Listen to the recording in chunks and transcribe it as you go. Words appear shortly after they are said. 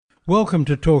Welcome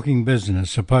to Talking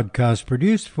Business, a podcast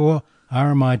produced for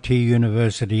RMIT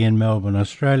University in Melbourne,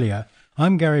 Australia.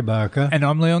 I'm Gary Barker. And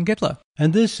I'm Leon Gettler.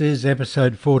 And this is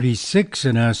episode 46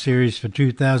 in our series for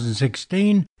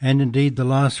 2016, and indeed the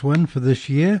last one for this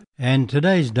year. And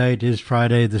today's date is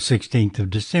Friday the 16th of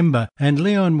December. And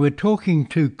Leon, we're talking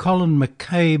to Colin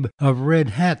McCabe of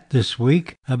Red Hat this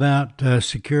week about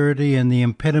security and the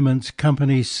impediments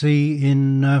companies see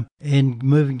in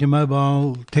moving to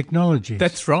mobile technologies.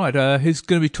 That's right. He's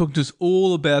going to be talking to us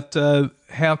all about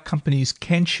how companies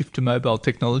can shift to mobile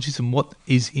technologies and what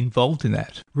is involved in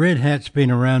that. Red Hat's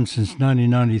been around since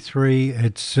 1993.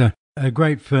 It's a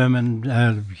great firm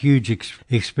and huge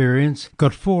experience.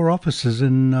 Got 4 offices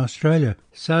in Australia.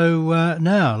 So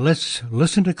now let's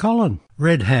listen to Colin.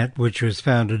 Red Hat, which was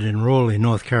founded in Raleigh,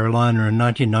 North Carolina in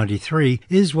 1993,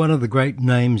 is one of the great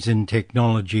names in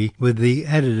technology, with the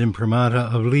added imprimatur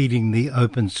of leading the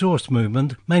open source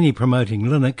movement, mainly promoting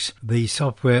Linux, the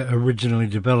software originally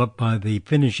developed by the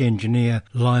Finnish engineer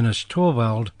Linus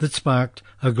Torvald that sparked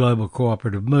a global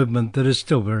cooperative movement that is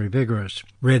still very vigorous.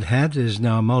 Red Hat is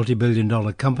now a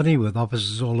multi-billion-dollar company with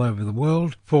offices all over the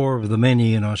world, 4 of the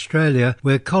many in Australia,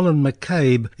 where Colin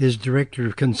McCabe is Director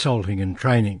of Consulting and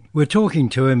Training. We're talking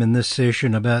to him in this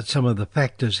session about some of the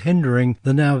factors hindering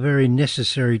the now very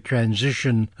necessary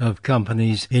transition of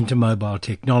companies into mobile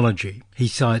technology. He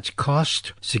cites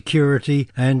cost, security,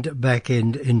 and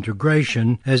back-end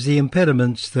integration as the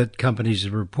impediments that companies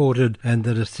have reported and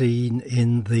that are seen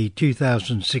in the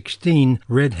 2016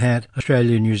 Red Hat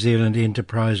Australia-New Zealand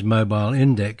Enterprise Mobile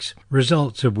Index,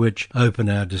 results of which open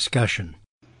our discussion.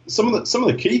 Some of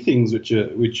the key things which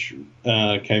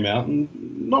came out,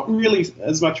 and not really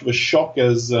as much of a shock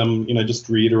as just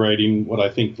reiterating what I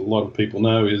think a lot of people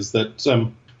know, is that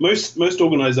most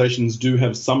organisations do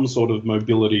have some sort of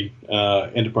mobility,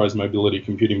 enterprise mobility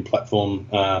computing platform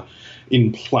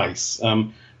in place.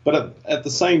 But at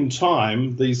the same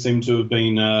time, these seem to have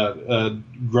been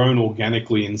grown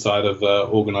organically inside of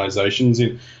organisations.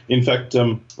 In fact,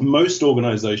 most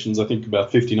organisations, I think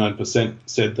about 59%,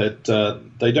 said that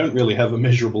they don't really have a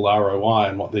measurable ROI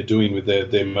on what they're doing with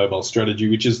their mobile strategy,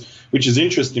 which is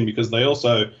interesting because they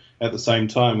also, at the same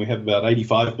time, we have about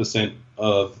 85%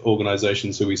 of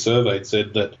organisations who we surveyed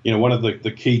said that one of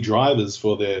the key drivers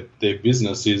for their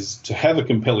business is to have a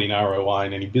compelling ROI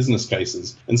in any business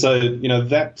cases. And so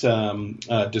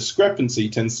that discrepancy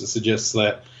tends to suggest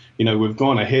that we've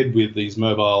gone ahead with these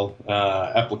mobile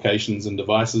applications and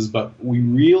devices, but we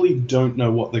really don't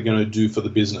know what they're going to do for the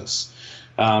business.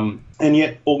 And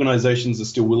yet organisations are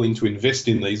still willing to invest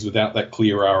in these without that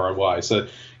clear ROI. So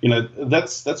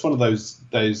that's one of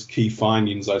those key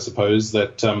findings, I suppose,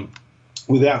 that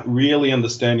without really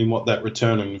understanding what that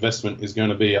return on investment is going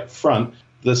to be up front,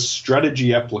 the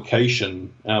strategy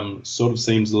application sort of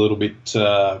seems a little bit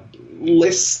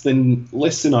less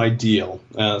than ideal.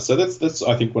 So that's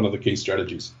I think one of the key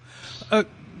strategies.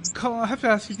 Colin, I have to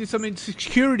ask you this. I mean,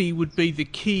 security would be the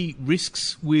key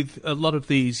risks with a lot of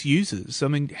these users. I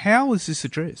mean, how is this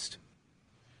addressed?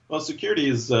 Well, security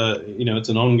is, it's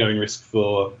an ongoing risk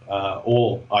for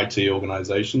all IT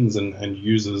organizations, and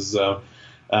users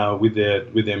with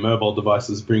their mobile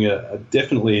devices bring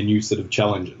definitely a new set of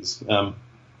challenges.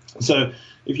 So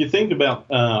if you think about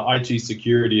IT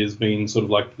security as being sort of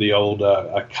like the old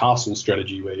castle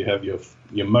strategy, where you have your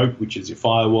moat, which is your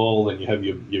firewall, and you have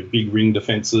your big ring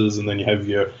defenses, and then you have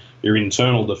your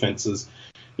internal defenses.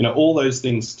 All those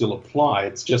things still apply.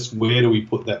 It's just where do we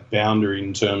put that boundary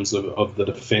in terms of the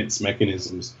defense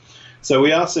mechanisms. So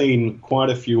we are seeing quite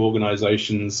a few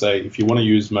organizations say if you want to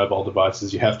use mobile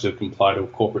devices, you have to comply to a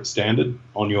corporate standard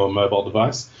on your mobile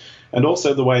device. And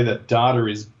also the way that data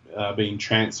is being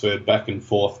transferred back and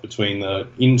forth between the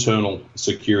internal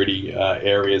security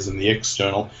areas and the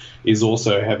external is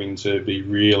also having to be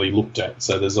really looked at.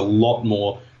 So there's a lot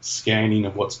more scanning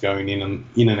of what's going in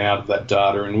and out of that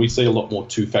data, and we see a lot more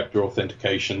two-factor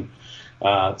authentication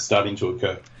starting to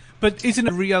occur. But isn't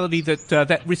it a reality that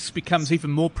that risk becomes even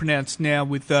more pronounced now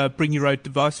with bring your own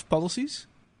device policies?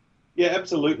 Yeah,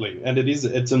 absolutely, and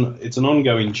it's an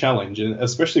ongoing challenge, and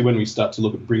especially when we start to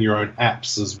look at bring your own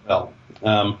apps as well.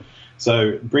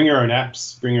 So bring your own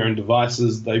apps, bring your own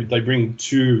devices. They bring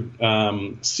two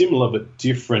similar but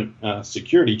different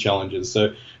security challenges.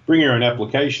 So bring your own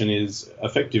application is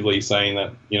effectively saying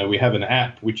that we have an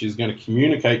app which is going to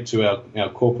communicate to our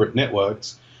corporate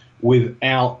networks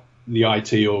without the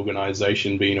IT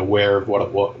organization being aware of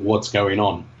what's going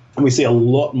on. And we see a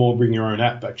lot more bring your own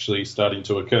app actually starting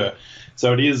to occur.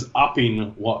 So it is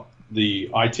upping what the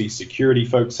IT security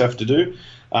folks have to do.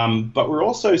 But we're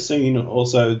also seeing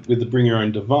with the bring your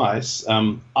own device,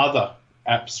 other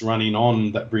apps running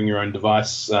on that bring your own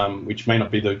device, which may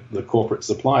not be the corporate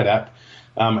supplied app,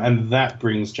 and that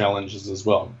brings challenges as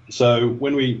well. So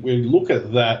when we look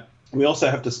at that, we also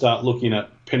have to start looking at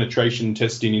penetration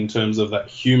testing in terms of that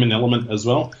human element as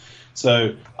well.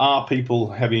 So are people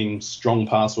having strong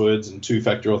passwords and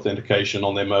two-factor authentication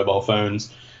on their mobile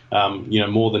phones,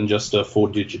 more than just a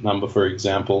 4-digit number, for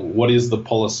example? What is the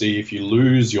policy if you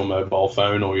lose your mobile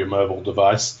phone or your mobile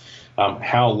device?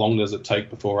 How long does it take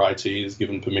before IT is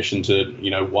given permission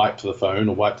to, wipe the phone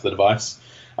or wipe the device,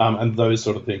 and those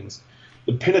sort of things.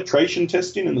 The penetration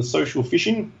testing and the social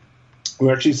phishing,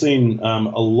 we're actually seeing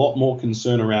a lot more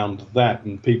concern around that,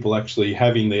 and people actually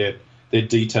having their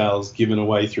details given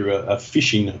away through a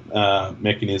phishing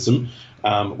mechanism,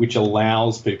 which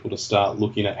allows people to start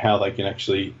looking at how they can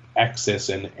actually access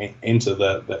and enter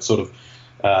that sort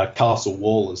of castle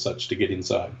wall as such to get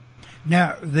inside.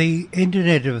 Now, the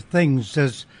Internet of Things,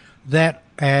 does that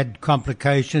add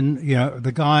complication?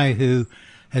 The guy who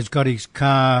has got his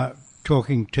car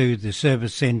talking to the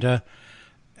service centre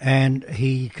and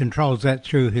he controls that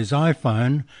through his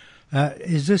iPhone,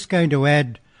 is this going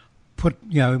to put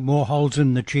more holes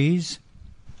in the cheese?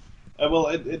 Well,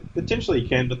 it potentially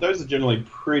can, but those are generally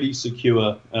pretty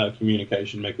secure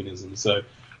communication mechanisms. So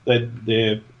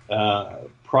they're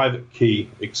private key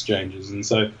exchanges, and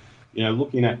so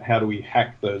looking at how do we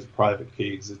hack those private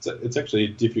keys, it's actually a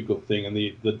difficult thing, and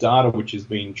the data which is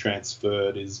being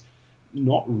transferred is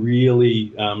not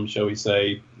really, shall we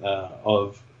say,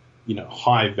 of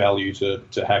high value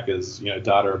to hackers.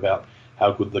 Data about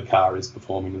how good the car is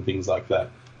performing and things like that.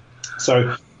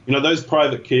 So those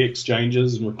private key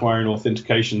exchanges and requiring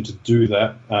authentication to do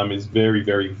that is very,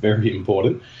 very, very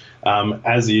important,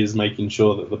 as is making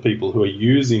sure that the people who are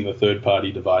using the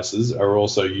third-party devices are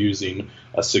also using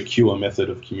a secure method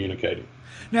of communicating.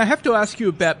 Now, I have to ask you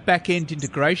about back-end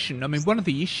integration. I mean, one of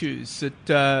the issues that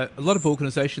a lot of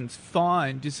organisations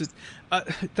find is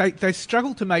that they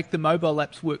struggle to make the mobile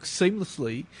apps work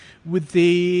seamlessly with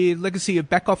the legacy of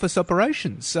back-office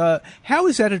operations. How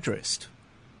is that addressed?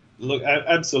 Look,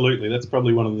 absolutely. That's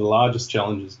probably one of the largest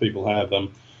challenges people have.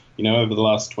 Over the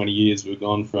last 20 years, we've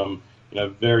gone from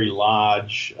very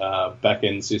large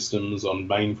back-end systems on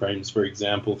mainframes, for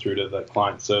example, through to the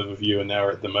client-server view, and now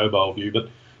we're at the mobile view. But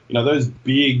those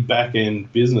big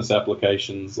back-end business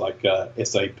applications like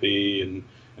SAP and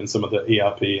some of the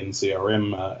ERP and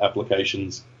CRM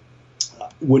applications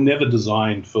were never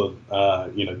designed for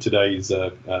today's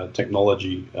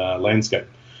technology landscape.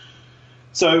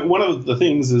 So one of the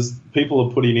things is people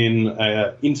are putting in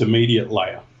an intermediate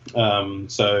layer.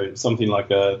 So something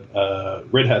like a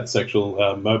Red Hat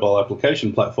Sectional mobile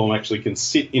application platform actually can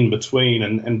sit in between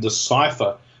and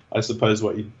decipher, I suppose,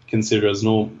 what you'd consider as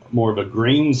more of a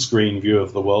green screen view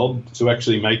of the world to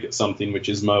actually make it something which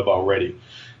is mobile ready.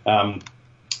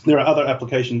 There are other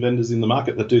application vendors in the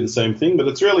market that do the same thing, but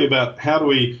it's really about how do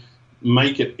we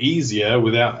make it easier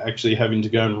without actually having to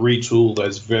go and retool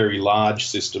those very large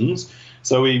systems.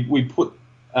 So we put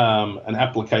an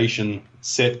application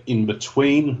set in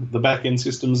between the back-end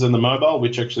systems and the mobile,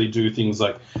 which actually do things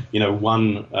like,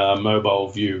 one mobile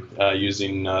view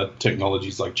using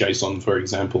technologies like JSON, for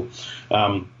example,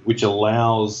 which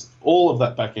allows all of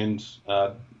that back-end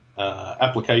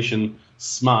application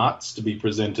smarts to be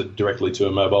presented directly to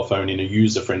a mobile phone in a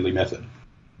user-friendly method.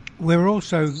 We're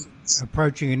also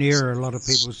approaching an era, a lot of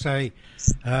people say,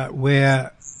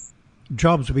 where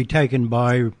jobs will be taken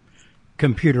by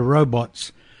computer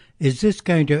robots. Is this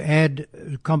going to add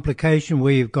complication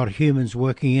where you've got humans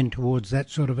working in towards that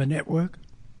sort of a network?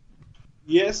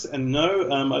 Yes and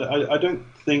no. I don't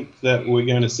think that we're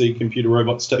going to see computer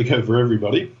robots take over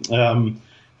everybody.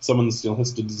 Someone still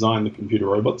has to design the computer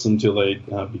robots until they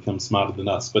become smarter than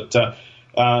us. But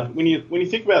when you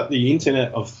think about the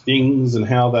Internet of Things and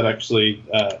how that actually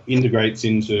integrates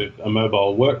into a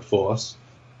mobile workforce,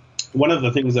 one of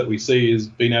the things that we see is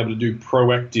being able to do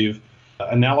proactive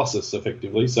analysis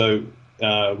effectively. So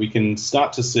we can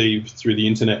start to see through the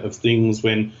Internet of Things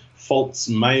when faults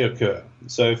may occur.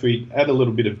 So if we add a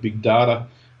little bit of big data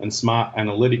and smart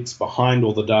analytics behind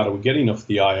all the data we're getting off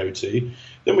the IoT,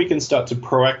 then we can start to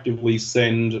proactively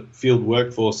send field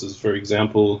workforces, for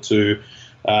example, to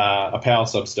a power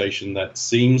substation that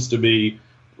seems to be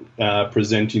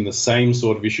presenting the same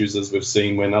sort of issues as we've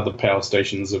seen when other power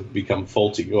stations have become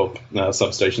faulty or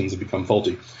substations have become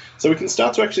faulty. So we can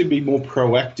start to actually be more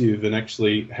proactive and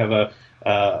actually have a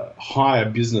higher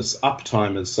business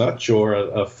uptime as such, or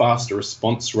a faster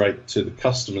response rate to the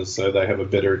customers so they have a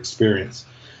better experience.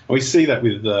 And we see that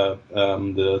with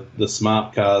the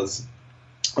smart cars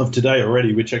of today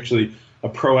already, which actually are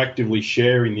proactively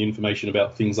sharing the information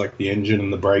about things like the engine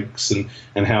and the brakes and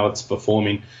how it's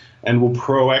performing, and will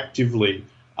proactively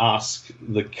ask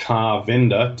the car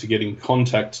vendor to get in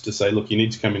contact to say, look, you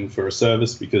need to come in for a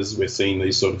service because we're seeing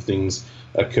these sort of things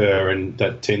occur, and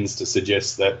that tends to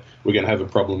suggest that we're going to have a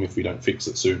problem if we don't fix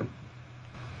it soon.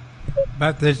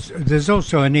 But there's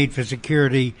also a need for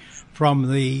security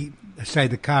from the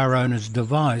car owner's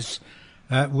device.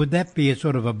 Would that be a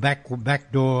sort of a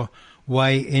backdoor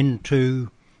way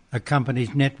into a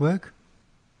company's network?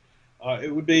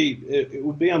 It would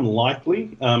be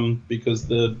unlikely because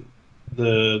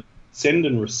the send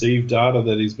and receive data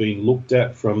that is being looked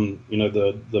at from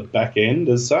the back end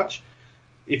as such,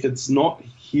 if it's not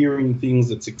hearing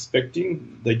things it's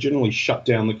expecting, they generally shut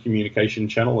down the communication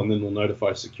channel and then will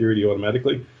notify security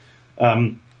automatically.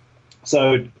 And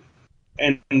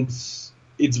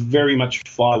it's very much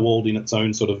firewalled in its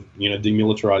own sort of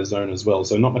demilitarized zone as well.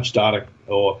 So not much data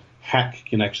or hack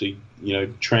can actually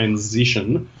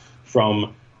transition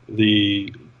from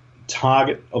the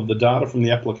target of the data from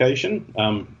the application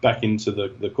back into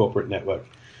the corporate network.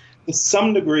 To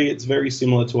some degree, it's very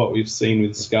similar to what we've seen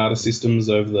with SCADA systems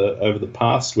over the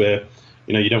past, where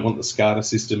you don't want the SCADA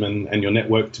system and your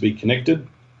network to be connected,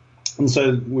 and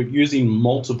so we're using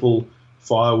multiple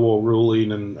firewall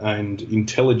ruling and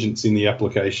intelligence in the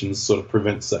applications sort of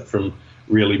prevents that from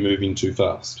really moving too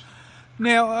fast.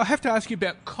 Now, I have to ask you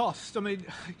about cost. I mean,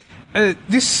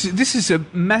 this is a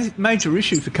major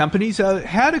issue for companies.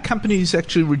 How do companies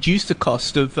actually reduce the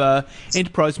cost of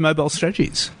enterprise mobile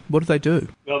strategies? What do they do?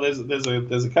 Well,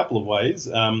 there's a couple of ways.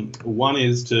 One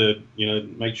is to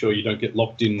make sure you don't get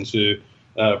locked into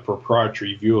a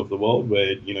proprietary view of the world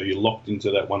where you're locked into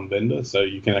that one vendor. So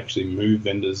you can actually move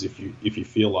vendors if you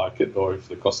feel like it or if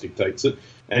the cost dictates it.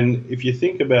 And if you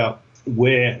think about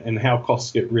where and how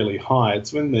costs get really high,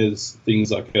 it's when there's things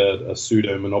like a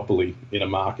pseudo monopoly in a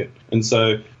market. And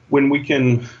so when we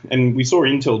can, and we saw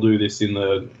Intel do this in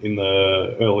the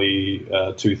early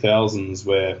 2000s,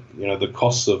 where the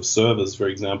cost of servers, for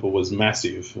example, was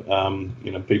massive.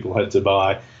 People had to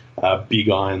buy big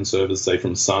iron servers, say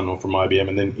from Sun or from IBM,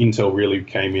 and then Intel really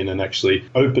came in and actually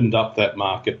opened up that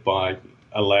market by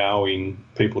allowing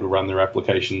people to run their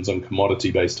applications on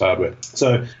commodity-based hardware.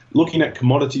 So looking at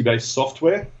commodity-based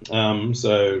software, MBAS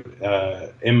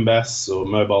or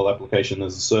Mobile Application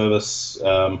as a Service,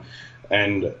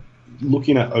 and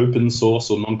looking at open source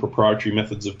or non-proprietary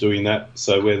methods of doing that,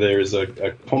 so where there is a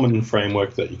common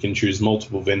framework that you can choose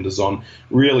multiple vendors on,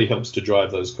 really helps to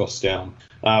drive those costs down.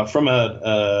 From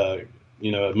a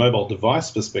mobile device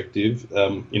perspective,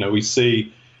 we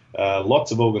see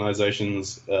lots of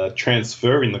organizations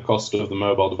transferring the cost of the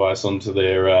mobile device onto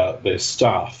their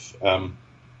staff.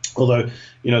 Although,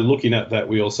 looking at that,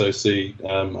 we also see,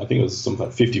 I think it was something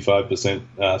like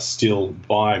 55% still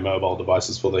buy mobile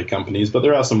devices for their companies, but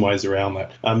there are some ways around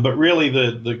that. But really,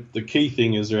 the key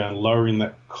thing is around lowering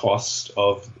that cost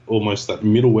of almost that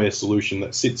middleware solution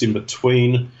that sits in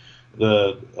between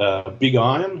the big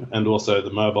iron and also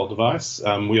the mobile device.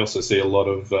 We also see a lot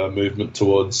of movement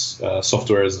towards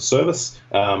software as a service.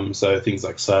 So things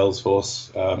like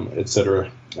Salesforce, et cetera,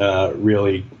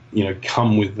 really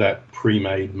come with that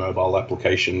pre-made mobile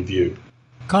application view.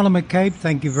 Colin McCabe,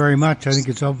 thank you very much. I think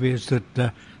it's obvious that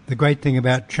the great thing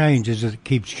about change is that it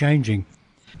keeps changing.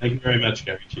 Thank you very much,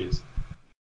 Gary. Cheers.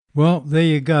 Well, there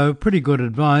you go. Pretty good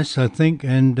advice, I think.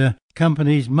 And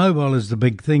companies, mobile is the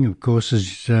big thing, of course,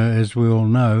 as we all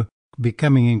know,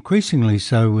 becoming increasingly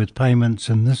so with payments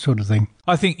and this sort of thing.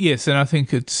 I think, yes, and I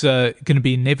think it's going to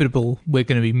be inevitable. We're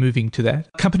going to be moving to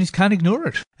that. Companies can't ignore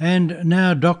it. And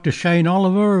now Dr. Shane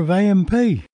Oliver of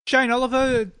AMP. Shane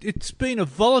Oliver, it's been a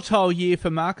volatile year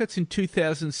for markets in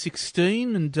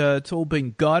 2016, and it's all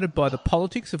been guided by the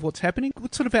politics of what's happening.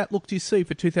 What sort of outlook do you see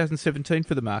for 2017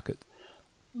 for the market?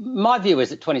 My view is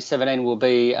that 2017 will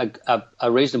be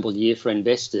a reasonable year for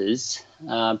investors.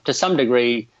 To some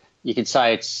degree, you could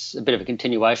say it's a bit of a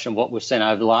continuation of what we've seen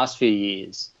over the last few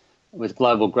years, with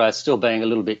global growth still being a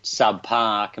little bit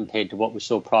subpar compared to what we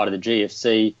saw prior to the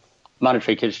GFC.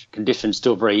 Monetary conditions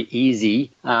still very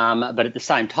easy, but at the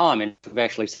same time, we've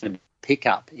actually seen a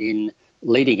pickup in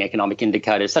leading economic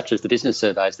indicators, such as the business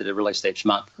surveys that are released each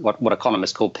month, what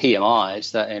economists call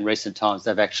PMIs, that in recent times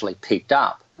they've actually picked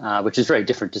up, which is very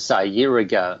different to, say, a year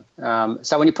ago.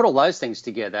 So when you put all those things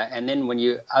together, and then when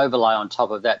you overlay on top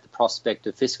of that the prospect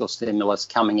of fiscal stimulus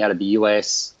coming out of the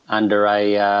US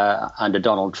under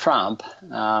Donald Trump,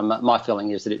 my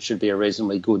feeling is that it should be a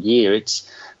reasonably good year.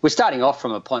 We're starting off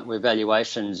from a point where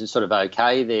valuations are sort of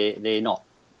okay. They're not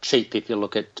cheap if you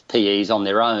look at PEs on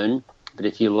their own, but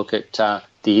if you look at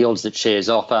the yields that shares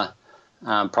offer,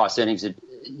 price earnings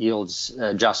yields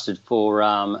adjusted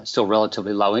for still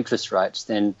relatively low interest rates,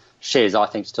 then shares, I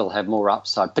think, still have more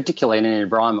upside, particularly in an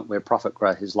environment where profit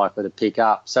growth is likely to pick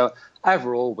up. So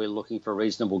overall, we're looking for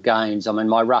reasonable gains. I mean,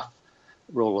 my rough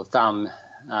rule of thumb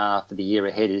for the year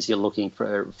ahead is you're looking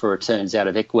for returns out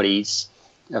of equities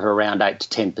of around 8 to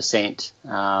 10%.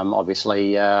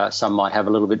 Obviously, some might have a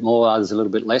little bit more, others a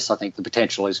little bit less. I think the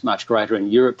potential is much greater in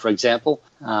Europe, for example,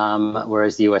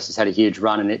 whereas the US has had a huge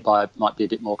run and it might be a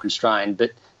bit more constrained.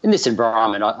 But in this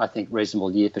environment, I think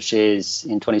reasonable year for shares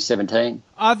in 2017.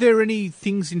 Are there any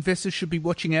things investors should be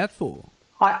watching out for?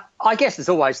 I guess there's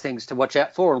always things to watch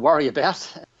out for and worry about.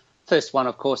 First one,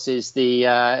 of course, is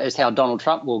is how Donald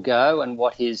Trump will go and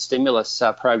what his stimulus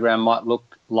program might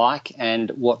look like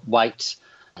and what weight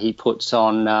he puts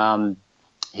on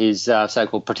his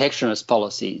so-called protectionist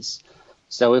policies.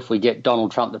 So if we get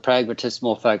Donald Trump, the pragmatist,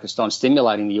 more focused on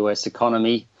stimulating the US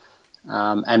economy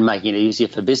and making it easier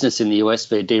for business in the US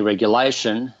via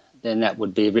deregulation, then that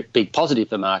would be a big positive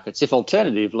for markets. If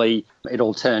alternatively it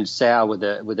all turns sour with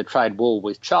a trade war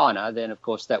with China, then of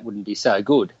course that wouldn't be so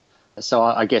good. So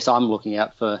I guess I'm looking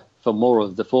out for more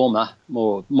of the former,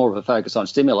 more of a focus on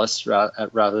stimulus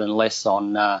rather than less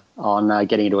on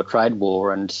getting into a trade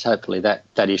war, and hopefully that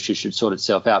issue should sort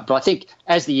itself out. But I think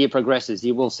as the year progresses,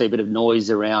 you will see a bit of noise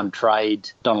around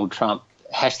trade. Donald Trump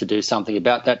has to do something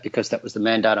about that because that was the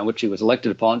mandate on which he was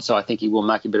elected upon, so I think he will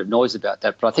make a bit of noise about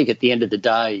that. But I think at the end of the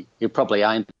day, he'll probably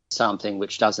aim for something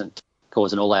which doesn't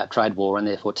cause an all-out trade war and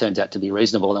therefore turns out to be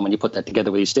reasonable. And when you put that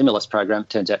together with your stimulus program, it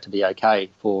turns out to be okay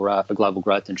for global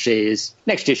growth and shares.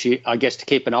 Next issue, I guess, to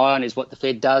keep an eye on is what the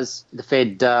Fed does. The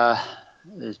Fed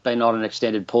has been on an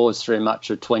extended pause through much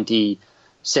of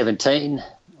 2017.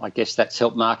 I guess that's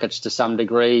helped markets to some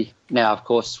degree. Now, of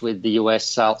course, with the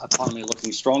US economy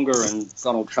looking stronger and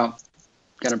Donald Trump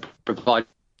going to provide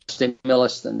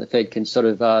stimulus, then the Fed can sort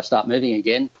of start moving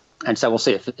again. And so we'll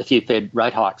see a few Fed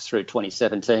rate hikes through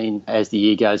 2017 as the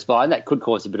year goes by, and that could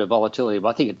cause a bit of volatility. But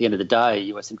I think at the end of the day,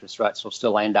 US interest rates will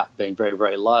still end up being very,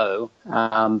 very low.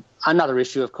 Another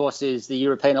issue, of course, is the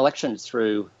European elections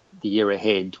through the year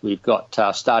ahead. We've got,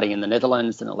 starting in the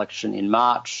Netherlands, an election in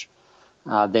March,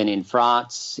 then in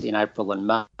France in April and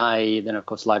May, then, of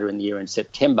course, later in the year in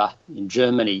September in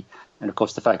Germany. And, of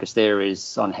course, the focus there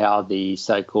is on how the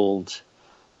so-called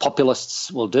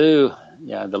populists will do,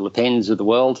 the Le Pens of the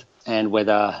world, and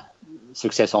whether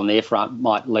success on their front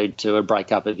might lead to a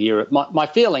breakup of Europe. My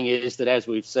feeling is that, as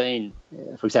we've seen,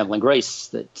 for example, in Greece,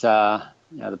 that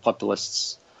the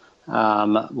populists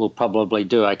will probably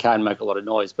do okay and make a lot of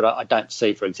noise. But I don't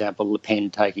see, for example, Le Pen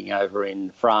taking over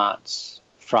in France.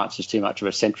 France is too much of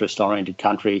a centrist-oriented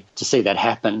country to see that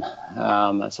happen.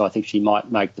 So I think she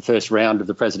might make the first round of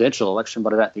the presidential election,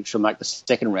 but I don't think she'll make the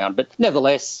second round. But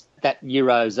nevertheless, that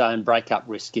Eurozone breakup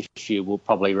risk issue will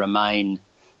probably remain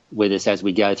with us as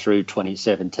we go through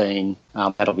 2017.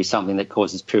 That'll be something that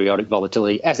causes periodic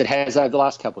volatility, as it has over the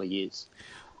last couple of years.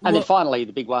 And then finally,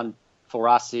 the big one for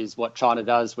us is what China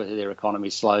does, whether their economy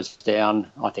slows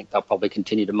down. I think they'll probably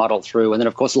continue to muddle through. And then,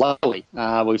 of course, locally,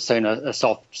 we've seen a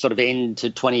soft sort of end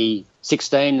to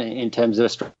 2016 in terms of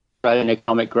Australian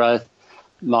economic growth.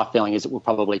 My feeling is it will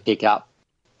probably pick up,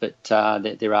 but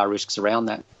there are risks around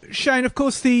that. Shane, of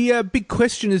course, the big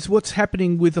question is what's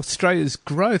happening with Australia's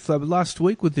growth. Last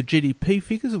week with the GDP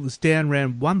figures, it was down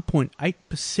around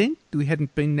 1.8%. We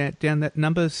hadn't been down that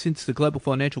number since the global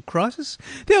financial crisis.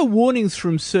 There are warnings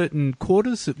from certain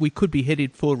quarters that we could be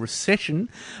headed for recession.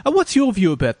 What's your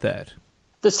view about that?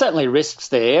 There's certainly risks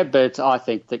there, but I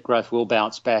think that growth will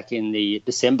bounce back in the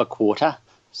December quarter.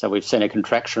 So we've seen a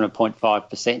contraction of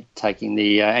 0.5%, taking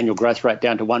the annual growth rate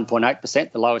down to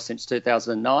 1.8%, the lowest since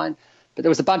 2009. But there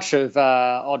was a bunch of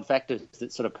odd factors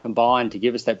that sort of combined to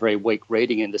give us that very weak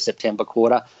reading in the September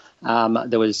quarter.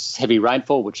 There was heavy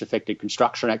rainfall, which affected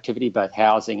construction activity, both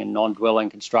housing and non-dwelling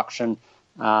construction.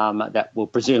 That will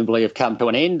presumably have come to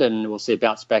an end, and we'll see a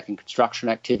bounce back in construction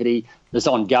activity. There's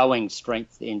ongoing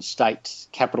strength in state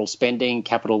capital spending,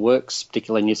 capital works,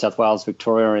 particularly New South Wales,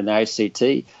 Victoria and the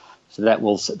ACT. So that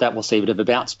will see a bit of a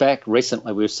bounce back.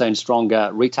 Recently, we've seen stronger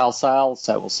retail sales,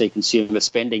 so we'll see consumer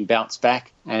spending bounce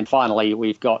back. And finally,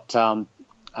 we've got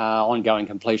ongoing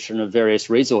completion of various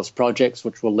resource projects,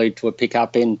 which will lead to a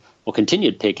pickup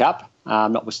continued pickup,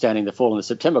 notwithstanding the fall in the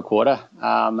September quarter,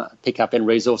 pickup in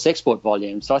resource export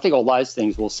volume. So I think all those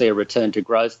things will see a return to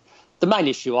growth. The main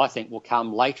issue, I think, will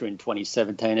come later in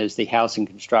 2017 as the housing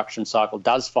construction cycle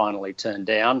does finally turn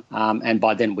down. And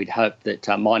by then we'd hope that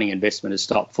mining investment has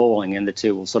stopped falling and the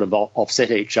two will sort of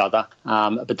offset each other.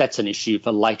 But that's an issue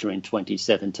for later in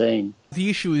 2017. The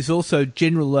issue is also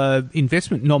general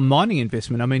investment, non-mining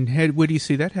investment. I mean, where do you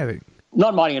see that having?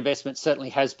 Non-mining investment certainly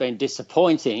has been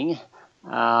disappointing.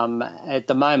 At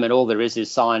the moment, all there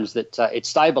is signs that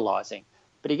it's stabilising.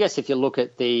 But I guess if you look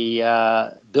at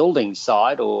the building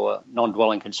side, or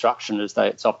non-dwelling construction, as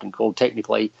it's often called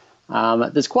technically,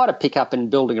 there's quite a pickup in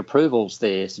building approvals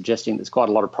there, suggesting there's quite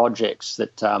a lot of projects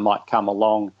that might come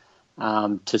along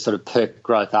to sort of perk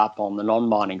growth up on the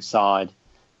non-mining side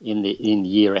in the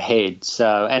year ahead.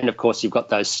 So, and of course, you've got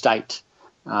those state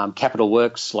capital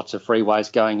works, lots of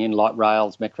freeways going in, light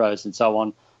rails, metros, and so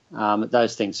on.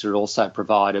 Those things should also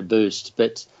provide a boost.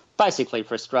 But basically,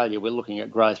 for Australia, we're looking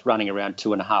at growth running around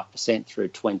 2.5% through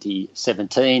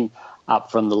 2017,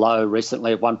 up from the low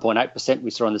recently of 1.8%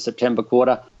 we saw in the September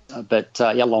quarter. But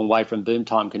a long way from boom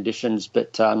time conditions,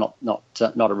 but not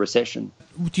a recession.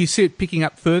 Do you see it picking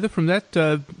up further from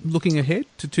that, looking ahead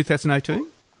to 2018?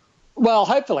 Well,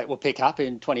 hopefully it will pick up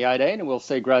in 2018 and we'll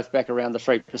see growth back around the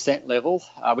 3% level,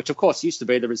 which of course used to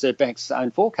be the Reserve Bank's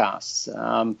own forecasts.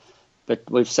 But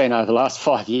we've seen over the last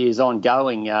 5 years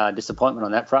ongoing disappointment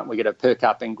on that front. We get a perk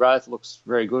up in growth, looks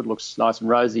very good, looks nice and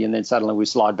rosy, and then suddenly we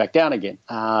slide back down again.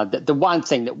 The one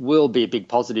thing that will be a big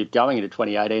positive going into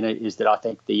 2018 is that I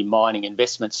think the mining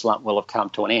investment slump will have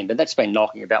come to an end, and that's been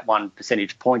knocking about 1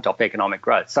 percentage point off economic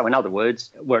growth. So in other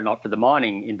words, were it not for the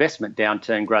mining investment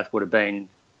downturn, growth would have been,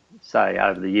 say,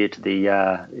 over the year to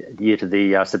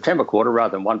the September quarter,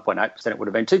 rather than 1.8%, it would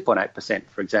have been 2.8%,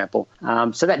 for example.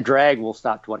 So that drag will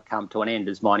start to come to an end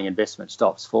as mining investment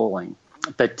stops falling.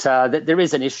 But there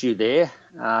is an issue there,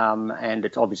 and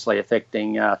it's obviously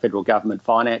affecting federal government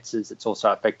finances. It's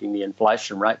also affecting the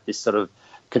inflation rate, this sort of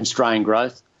constrained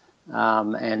growth,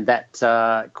 and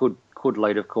that could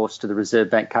lead, of course, to the Reserve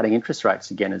Bank cutting interest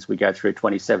rates again as we go through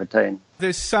 2017.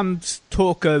 There's some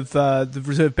talk of the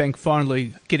Reserve Bank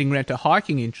finally getting around to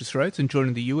hiking interest rates and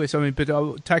joining the US. But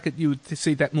I take it you would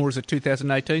see that more as a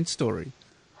 2018 story.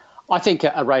 I think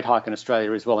a rate hike in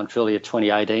Australia is well and truly a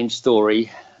 2018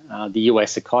 story. The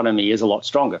US economy is a lot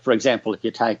stronger. For example, if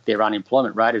you take their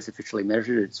unemployment rate as officially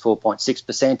measured, it's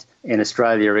 4.6%. In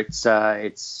Australia, it's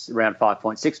around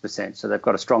 5.6%. So they've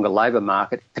got a stronger labour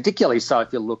market, particularly so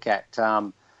if you look at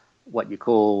what you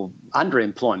call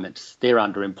underemployment. Their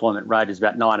underemployment rate is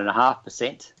about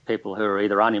 9.5%, people who are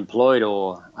either unemployed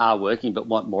or are working but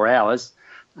want more hours,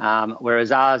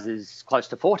 whereas ours is close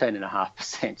to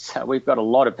 14.5%. So we've got a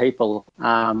lot of people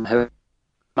who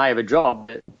may have a job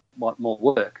but want more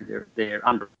work. They're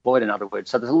underemployed, in other words.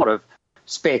 So there's a lot of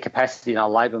spare capacity in our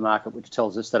labour market, which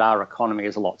tells us that our economy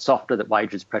is a lot softer, that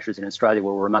wages pressures in Australia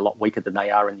will remain a lot weaker than they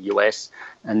are in the US,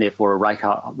 and therefore a rate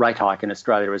hike in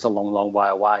Australia is a long, long way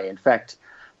away. In fact,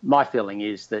 my feeling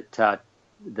is that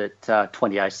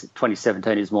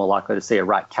 2017 is more likely to see a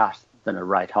rate cut than a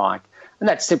rate hike. And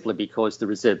that's simply because the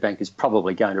Reserve Bank is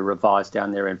probably going to revise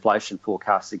down their inflation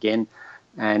forecasts again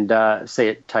and see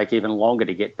it take even longer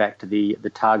to get back to the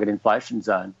target inflation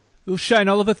zone. Well, Shane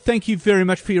Oliver, thank you very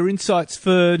much for your insights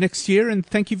for next year, and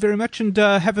thank you very much, and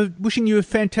wishing you a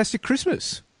fantastic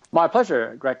Christmas. My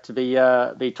pleasure. Great to be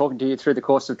talking to you through the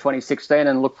course of 2016,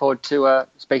 and look forward to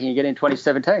speaking again in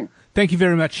 2017. Thank you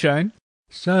very much, Shane.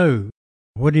 So,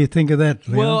 what do you think of that,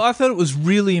 Leon? Well, I thought it was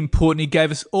really important. He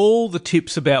gave us all the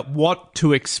tips about what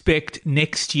to expect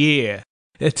next year.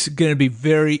 It's going to be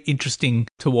very interesting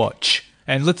to watch.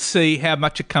 And let's see how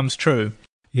much it comes true.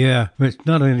 Yeah, it's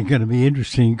not only going to be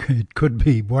interesting, it could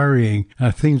be worrying.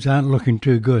 Things aren't looking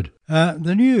too good.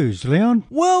 The news, Leon?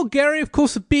 Well, Gary, of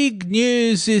course, the big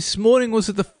news this morning was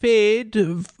that the Fed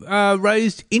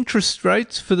raised interest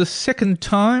rates for the second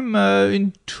time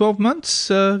in 12 months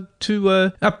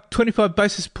to up 25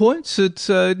 basis points. It's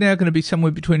now going to be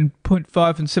somewhere between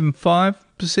 0.5 and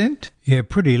 0.75%. Yeah,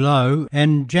 pretty low.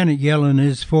 And Janet Yellen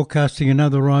is forecasting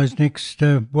another rise next,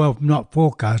 not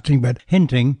forecasting, but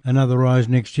hinting another rise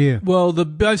next year. Well, the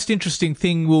most interesting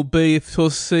thing will be, of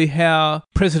course, see how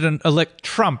President-elect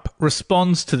Trump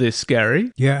responds to this,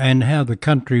 Gary. Yeah, and how the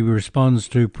country responds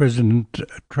to President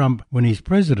Trump when he's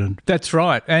president. That's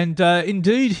right. And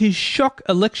indeed, his shock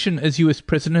election as US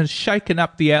president has shaken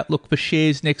up the outlook for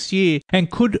shares next year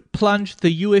and could plunge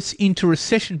the US into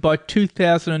recession by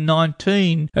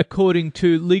 2019, according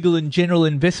to Legal and General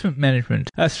Investment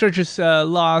Management. Strategist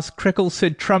Lars Krekel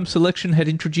said Trump's election had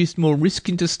introduced more risk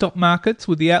into stock markets,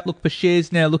 with the outlook for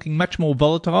shares now looking much more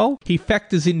volatile. He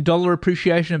factors in dollar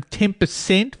appreciation of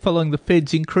 10% following the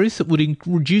Fed's increase that would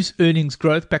reduce earnings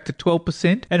growth back to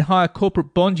 12%, and higher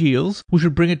corporate bond yields, which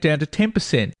would bring it down to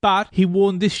 10%. But he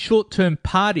warned this short-term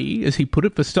party, as he put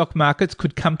it, for stock markets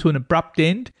could come to an abrupt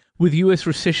end with US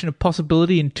recession a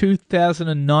possibility in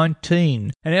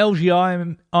 2019. An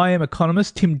LGIM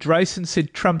economist, Tim Drayson,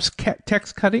 said Trump's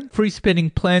tax cutting, free spending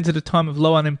plans at a time of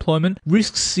low unemployment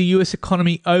risks the US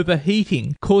economy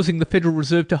overheating, causing the Federal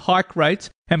Reserve to hike rates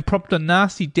and prompt a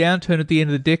nasty downturn at the end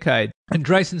of the decade. And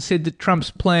Drayson said that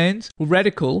Trump's plans were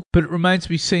radical, but it remains to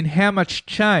be seen how much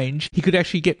change he could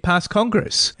actually get past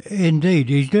Congress. Indeed,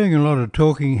 he's doing a lot of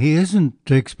talking. He isn't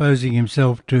exposing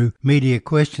himself to media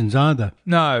questions either.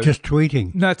 No. Just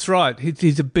tweeting. That's right.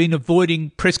 He's been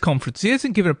avoiding press conference. He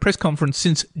hasn't given a press conference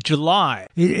since July.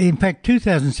 In fact,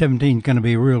 2017 is going to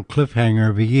be a real cliffhanger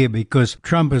of a year because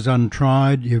Trump is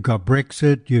untried. You've got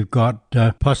Brexit. You've got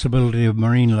possibility of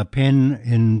Marine Le Pen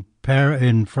in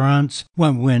France.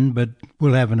 Won't win, but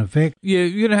will have an effect.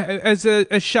 Yeah, as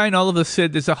Shane Oliver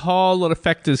said, there's a whole lot of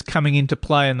factors coming into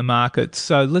play in the market.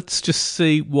 So let's just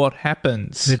see what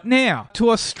happens. Now,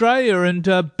 to Australia, and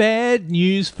bad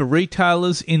news for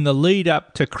retailers in the lead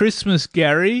up to Christmas,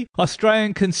 Gary.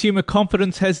 Australian consumer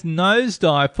confidence has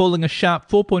nosedived, falling a sharp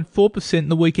 4.4% in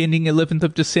the week ending 11th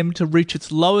of December to reach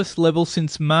its lowest level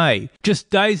since May.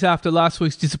 Just days after last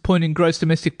week's disappointing gross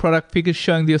domestic product figures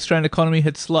showing the Australian economy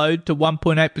had slowed to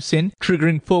 1.8%,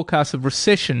 triggering forecasts of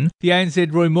recession, the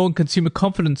ANZ Roy Morgan Consumer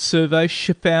Confidence Survey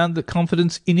found that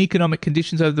confidence in economic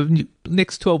conditions over the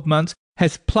next 12 months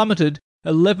has plummeted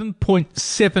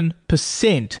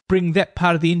 11.7%, bringing that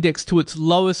part of the index to its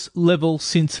lowest level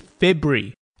since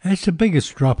February. That's the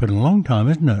biggest drop in a long time,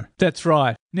 isn't it? That's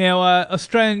right. Now,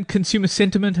 Australian consumer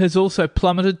sentiment has also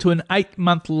plummeted to an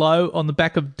 8-month low on the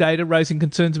back of data raising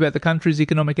concerns about the country's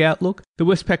economic outlook. The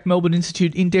Westpac Melbourne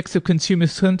Institute Index of Consumer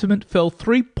Sentiment fell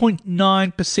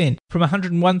 3.9% from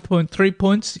 101.3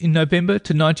 points in November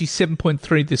to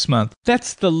 97.3 this month.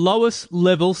 That's the lowest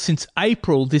level since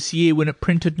April this year when it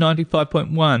printed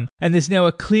 95.1. And there's now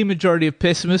a clear majority of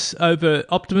pessimists over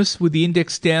optimists, with the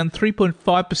index down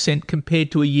 3.5%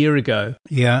 compared to a year ago.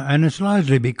 Yeah, and it's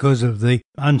largely because of the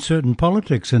uncertain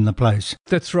politics in the place.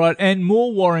 That's right. And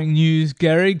more worrying news,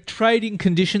 Gary. Trading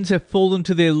conditions have fallen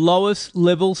to their lowest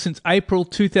level since April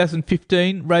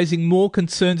 2015, raising more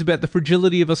concerns about the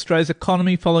fragility of Australia's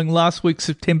economy following last week's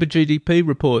September GDP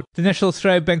report. The National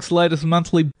Australia Bank's latest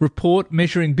monthly report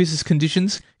measuring business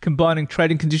conditions, combining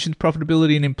trading conditions,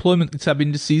 profitability and employment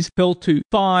sub-indices, fell to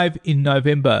 5 in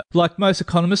November. Like most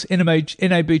economists,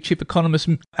 NAB chief economist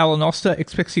Alan Oster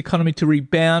expects the economy to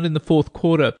rebound in the fourth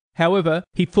quarter. However,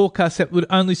 he forecasts that would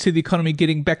only see the economy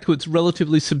getting back to its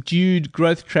relatively subdued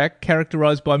growth track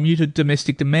characterised by muted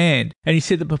domestic demand. And he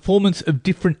said the performance of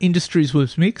different industries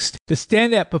was mixed. The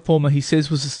standout performer, he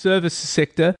says, was the services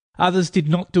sector. Others did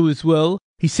not do as well.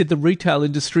 He said the retail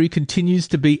industry continues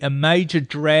to be a major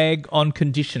drag on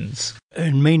conditions.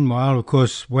 And meanwhile, of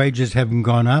course, wages haven't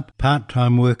gone up.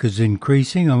 Part-time workers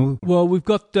increasing. Well, we've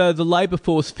got the labour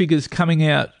force figures coming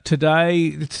out today.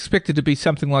 It's expected to be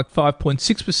something like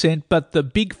 5.6%, but the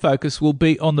big focus will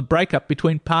be on the breakup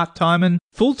between part-time and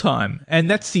full-time. And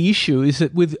that's the issue, is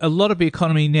that with a lot of the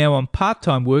economy now on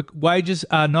part-time work, wages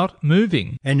are not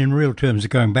moving. And in real terms, are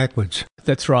going backwards.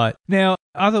 That's right. Now,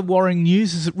 other worrying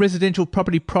news is that residential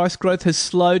property price growth has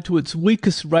slowed to its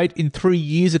weakest rate in 3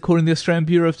 years, according to the Australian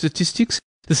Bureau of Statistics.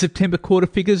 The September quarter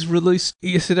figures released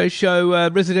yesterday show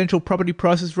residential property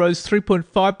prices rose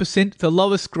 3.5%, the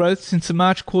lowest growth since the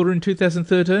March quarter in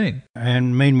 2013.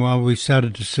 And meanwhile, we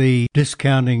started to see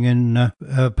discounting in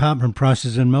apartment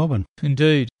prices in Melbourne.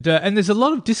 Indeed. And there's a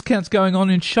lot of discounts going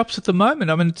on in shops at the moment.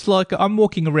 I mean, it's like I'm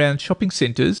walking around shopping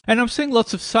centres and I'm seeing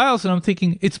lots of sales and I'm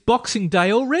thinking, it's Boxing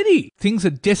Day already. Things are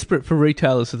desperate for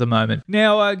retailers at the moment.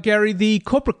 Now, Gary, the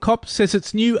Corporate Cop says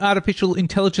its new artificial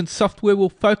intelligence software will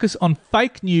focus on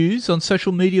fake news on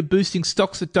social media, boosting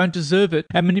stocks that don't deserve it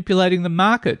and manipulating the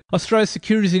market. Australia's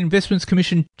Securities and Investments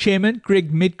Commission Chairman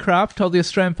Greg Medcraft told the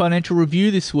Australian Financial Review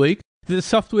this week that the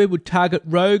software would target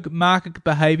rogue market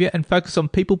behaviour and focus on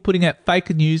people putting out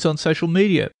fake news on social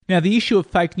media. Now, the issue of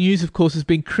fake news, of course, has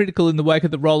been critical in the wake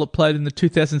of the role it played in the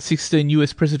 2016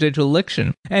 US presidential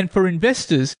election. And for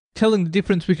investors, telling the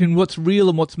difference between what's real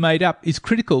and what's made up is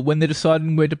critical when they're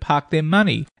deciding where to park their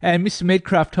money. And Mr.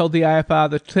 Medcraft told the AFR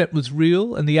the threat was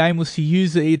real and the aim was to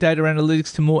use the data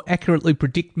analytics to more accurately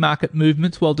predict market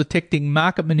movements while detecting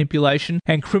market manipulation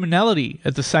and criminality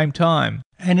at the same time.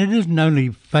 And it isn't only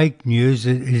fake news,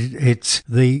 it's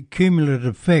the cumulative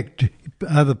effect.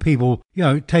 Other people,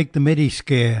 take the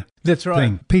Medi-scare. That's right.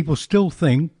 thing. People still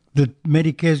think that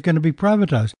Medicare is going to be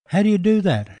privatised. How do you do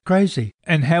that? Crazy.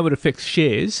 And how it affects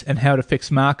shares and how it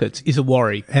affects markets is a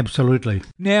worry. Absolutely.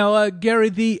 Now, Gary,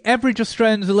 the average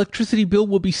Australian's electricity bill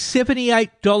will be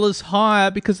 $78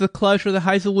 higher because of the closure of the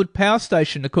Hazelwood Power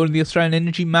Station, according to the Australian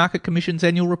Energy Market Commission's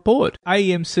annual report.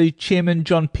 AEMC Chairman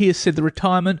John Pearce said the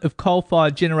retirement of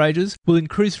coal-fired generators will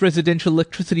increase residential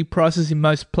electricity prices in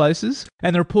most places,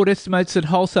 and the report estimates that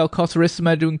wholesale costs are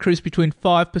estimated to increase between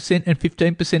 5% and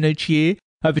 15% each year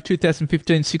over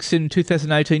 2015-16 and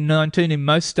 2018-19 in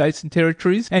most states and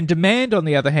territories, and demand, on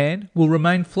the other hand, will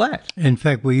remain flat. In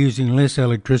fact, we're using less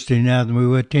electricity now than we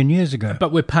were 10 years ago.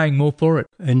 But we're paying more for it.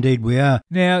 Indeed we are.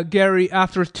 Now, Gary,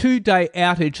 after a 2-day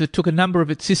outage that took a number of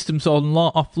its systems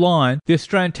offline, the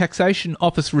Australian Taxation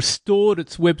Office restored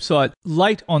its website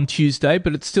late on Tuesday,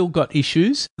 but it's still got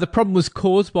issues. The problem was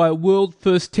caused by a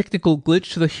world-first technical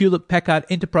glitch to the Hewlett-Packard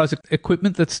Enterprise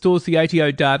equipment that stores the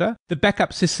ATO data. The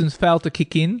backup systems failed to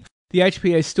kick in. The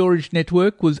HPA storage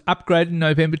network was upgraded in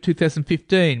November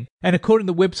 2015. And according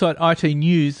to the website IT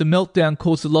News, the meltdown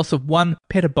caused the loss of 1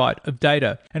 petabyte of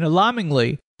data. And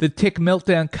alarmingly, the tech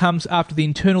meltdown comes after the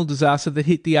internal disaster that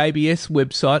hit the ABS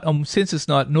website on census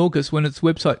night in August when its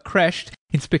website crashed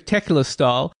in spectacular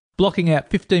style, blocking out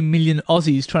 15 million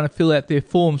Aussies trying to fill out their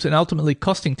forms and ultimately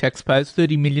costing taxpayers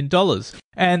 $30 million.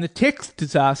 And the tech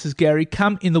disasters, Gary,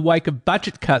 come in the wake of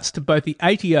budget cuts to both the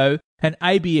ATO and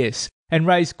ABS and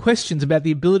raise questions about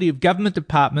the ability of government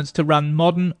departments to run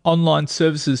modern online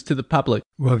services to the public.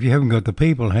 Well, if you haven't got the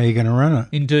people, how are you going to run it?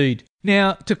 Indeed.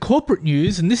 Now, to corporate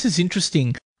news, and this is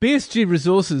interesting. BSG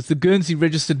Resources, the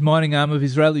Guernsey-registered mining arm of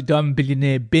Israeli diamond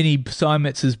billionaire Benny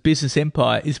Simetz's business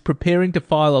empire, is preparing to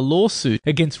file a lawsuit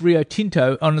against Rio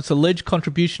Tinto on its alleged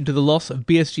contribution to the loss of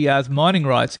BSGR's mining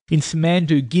rights in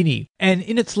Simandou, Guinea. And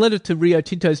in its letter to Rio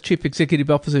Tinto's Chief Executive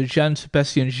Officer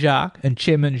Jean-Sébastien Jacques and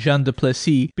Chairman Jean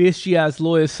Duplessis, BSGR's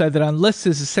lawyers say that unless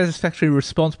there's a satisfactory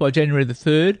response by January the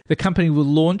 3rd, the company will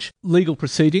launch legal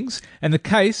proceedings, and the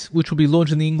case, which will be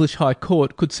launched in the English High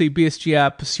Court, could see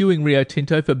BSGR pursuing Rio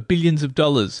Tinto for billions of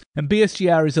dollars. And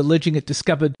BSGR is alleging it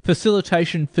discovered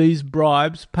facilitation fees,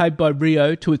 bribes paid by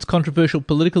Rio to its controversial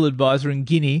political advisor in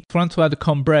Guinea, Francois de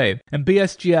Combray. And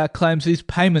BSGR claims these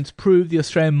payments prove the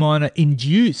Australian miner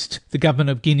induced the government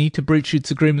of Guinea to breach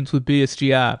its agreements with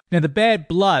BSGR. Now, the bad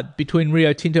blood between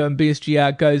Rio Tinto and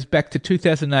BSGR goes back to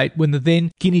 2008 when the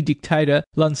then Guinea dictator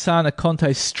Lansana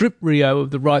Conté stripped Rio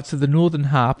of the rights of the northern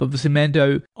half of the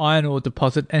Simandou iron ore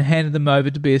deposit and handed them over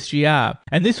to BSGR.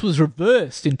 And this was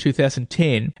reversed in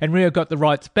 2010, and Rio got the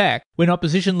rights back when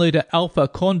opposition leader Alpha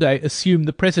Condé assumed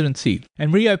the presidency.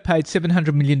 And Rio paid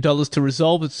 $700 million to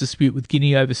resolve its dispute with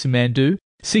Guinea over Simandou,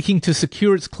 seeking to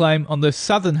secure its claim on the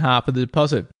southern half of the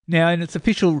deposit. Now, in its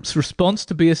official response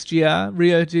to BSGR,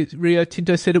 Rio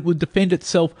Tinto said it would defend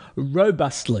itself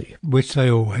robustly. Which they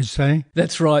always say.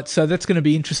 That's right, so that's going to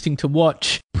be interesting to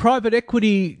watch. Private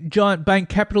equity giant Bain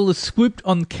Capital has swooped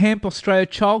on Camp Australia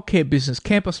childcare business.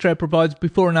 Camp Australia provides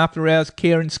before and after hours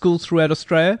care in schools throughout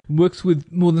Australia and works with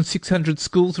more than 600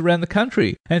 schools around the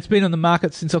country. And it's been on the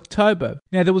market since October.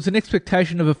 Now, there was an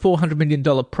expectation of a $400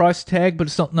 million price tag, but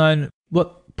it's not known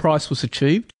what price was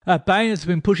achieved. Bain has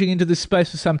been pushing into this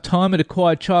space for some time. It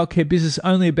acquired childcare business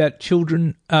Only About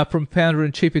Children from founder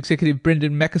and chief executive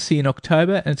Brendan Mackesy in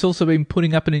October, and it's also been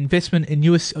putting up an investment in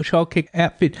US childcare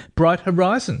outfit Bright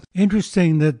Horizons.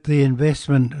 Interesting that the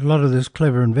investment, a lot of this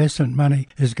clever investment money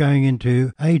is going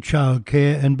into A,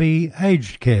 childcare and B,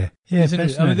 aged care. Yeah,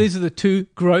 I mean, these are the two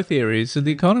growth areas of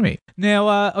the economy. Now,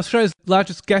 Australia's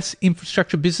largest gas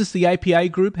infrastructure business, the APA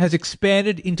Group, has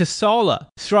expanded into solar,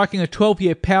 striking a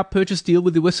 12-year power purchase deal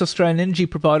with the West Australian energy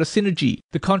provider Synergy.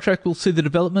 The contract will see the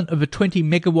development of a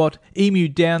 20-megawatt Emu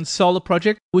Downs solar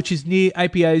project, which is near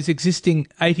APA's existing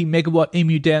 80-megawatt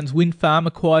Emu Downs wind farm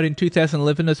acquired in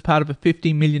 2011 as part of a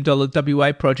 $15 million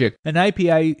WA project. And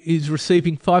APA is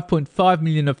receiving $5.5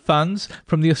 million of funds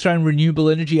from the Australian Renewable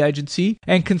Energy Agency,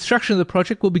 and construction of the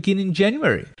project will begin in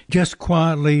January. Just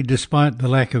quietly, despite the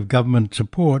lack of government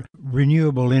support,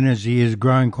 renewable energy is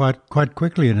growing quite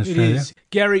quickly in Australia. It is.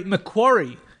 Gary,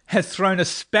 Macquarie has thrown a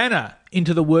spanner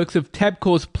into the works of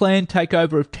Tabcorp's planned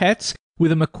takeover of TATS,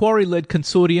 with a Macquarie-led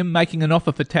consortium making an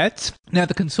offer for TATS. Now,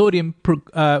 the consortium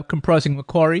comprising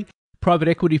Macquarie, private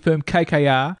equity firm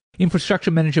KKR, infrastructure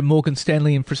manager Morgan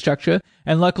Stanley Infrastructure,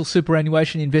 and local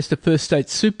superannuation investor First State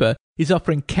Super is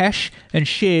offering cash and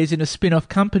shares in a spin-off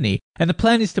company. And the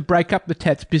plan is to break up the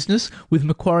TATS business, with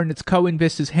Macquarie and its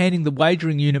co-investors handing the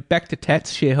wagering unit back to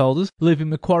TATS shareholders, leaving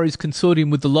Macquarie's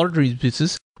consortium with the lotteries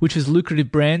business, which has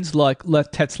lucrative brands like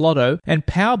Tats Lotto and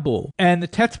Powerball. And the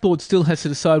Tats board still has to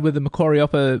decide whether Macquarie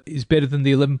offer is better than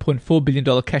the $11.4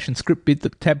 billion cash and scrip bid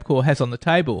that Tabcorp has on the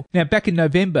table. Now, back in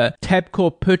November,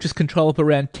 Tabcorp purchased control of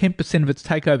around 10% of its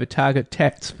takeover target,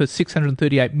 Tats, for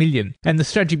 $638 million. And the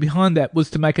strategy behind that was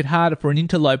to make it harder for an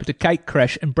interloper to gate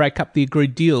crash and break up the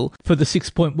agreed deal for the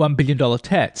 $6.1 billion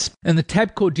Tats. And the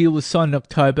Tabcorp deal was signed in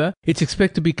October. It's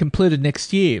expected to be completed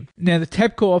next year. Now, the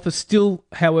Tabcorp offer still,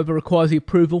 however, requires the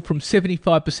approval from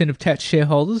 75% of Tats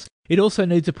shareholders. It also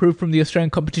needs approval from the Australian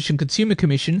Competition Consumer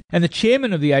Commission, and the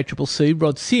chairman of the ACCC,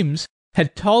 Rod Sims,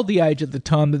 had told The Age at the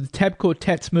time that the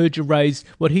Tabcorp-Tats merger raised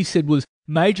what he said was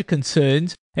major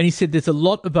concerns, and he said there's a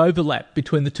lot of overlap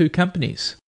between the two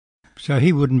companies. So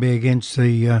he wouldn't be against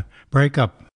the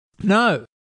breakup? No.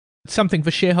 It's something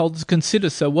for shareholders to consider,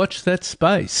 so watch that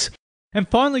space. And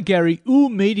finally, Gary,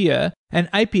 Media and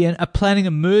APN are planning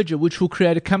a merger which will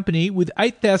create a company with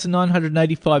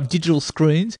 8,985 digital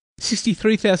screens,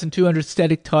 63,200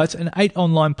 static types and 8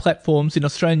 online platforms in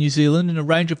Australia and New Zealand in a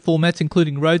range of formats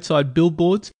including roadside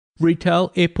billboards,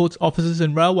 retail, airports, offices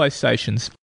and railway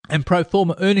stations. And pro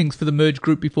forma earnings for the merged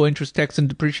group before interest, tax and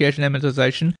depreciation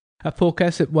amortisation are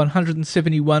forecast at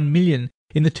 $171 million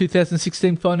in the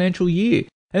 2016 financial year.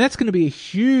 And that's going to be a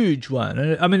huge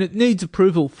one. I mean, it needs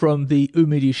approval from the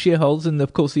Media shareholders, and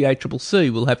of course the ACCC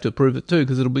will have to approve it too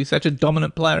because it'll be such a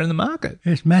dominant player in the market.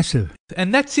 It's massive.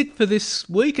 And that's it for this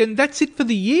week, and that's it for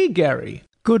the year, Gary.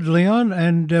 Good, Leon,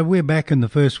 and we're back in the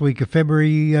first week of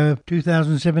February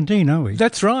 2017, aren't we?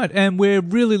 That's right, and we're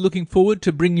really looking forward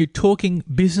to bring you Talking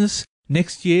Business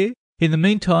next year. In the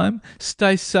meantime,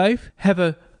 stay safe, have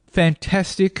a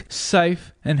fantastic,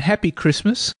 safe and happy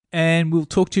Christmas, and we'll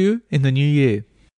talk to you in the new year.